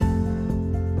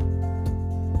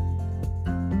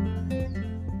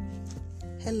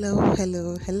Hello.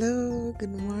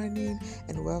 Good morning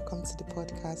and welcome to the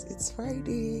podcast. It's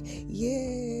Friday.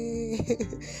 Yay!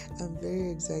 I'm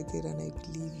very excited and I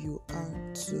believe you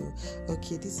are too.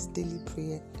 Okay, this is daily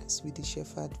prayer with the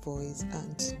Shepherd voice,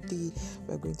 and today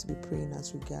we're going to be praying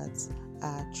as regards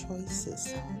our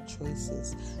choices.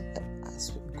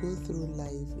 As we go through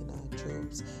life, in our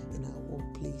jobs, in our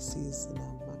workplaces, in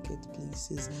our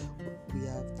marketplaces, we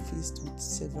are faced with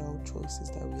several choices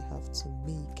that we have to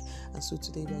make, and so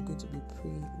today we are going to be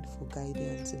praying for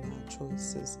guidance in our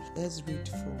choices. Let's read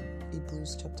from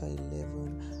Hebrews chapter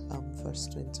 11 verse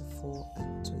 24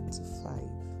 and 25.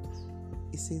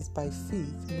 It says, by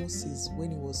faith, Moses,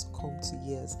 when he was come to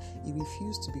years, he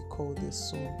refused to be called the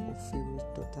son of Pharaoh's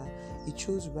daughter. He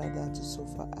chose rather to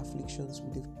suffer afflictions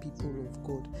with the people of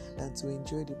God than to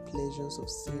enjoy the pleasures of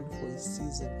sin for a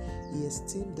season. He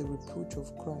esteemed the reproach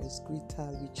of Christ greater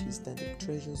riches than the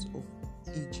treasures of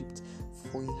Egypt,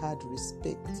 for he had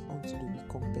respect unto the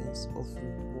recompense of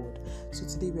reward. So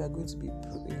today we are going to be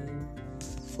praying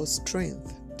for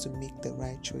strength to make the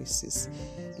right choices.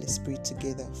 Let's pray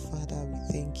together. Father, we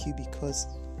thank you because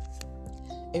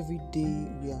every day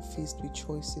we are faced with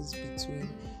choices between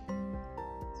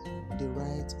the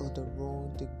right or the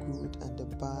wrong, the good and the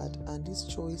bad, and these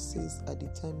choices are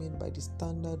determined by the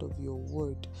standard of your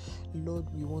word. Lord,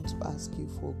 we want to ask you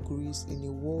for grace in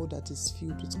a world that is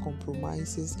filled with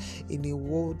compromises, in a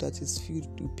world that is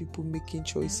filled with people making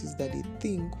choices that they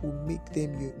think will make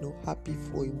them happy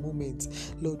for a moment.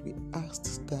 Lord, we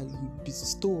ask that you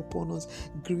bestow upon us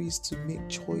grace to make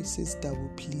choices that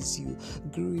will please you,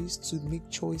 grace to make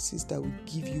choices that will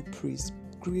give you praise,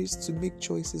 grace to make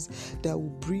choices that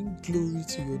will bring glory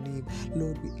to your name.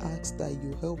 Lord, we ask that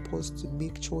you help us to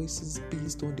make choices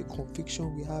based on the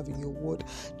conviction we have in your word,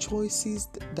 choices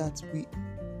that we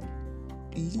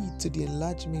lead to the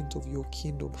enlargement of your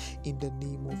kingdom in the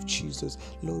name of Jesus.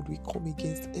 Lord, we come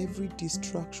against every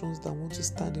distractions that want to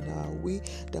stand in our way,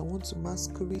 that want to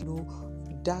masquerade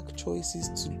dark choices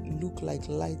to look like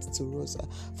light to us.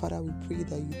 Father, we pray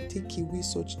that you take away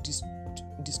such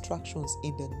distractions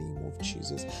in the name of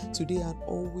Jesus. Today and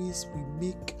always we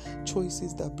make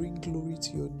choices that bring glory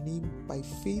to your name by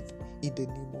faith in the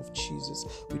name of Jesus.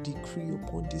 We decree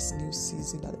upon this new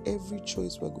season that every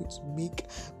choice we're going to make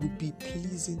will be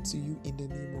pleasing to you in the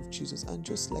name of Jesus. And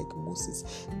just like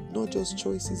Moses, not just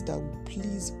choices that will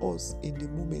please us in the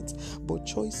moment, but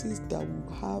choices that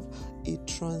will have a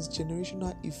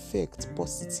transgenerational effect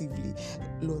positively.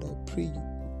 Lord, I pray you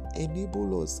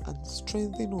enable us and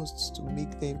strengthen us to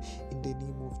make them in the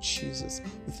name of Jesus.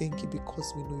 We thank you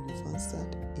because we know you've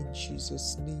answered. In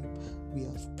Jesus' name we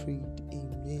have prayed.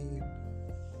 Amen.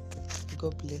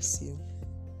 God bless you.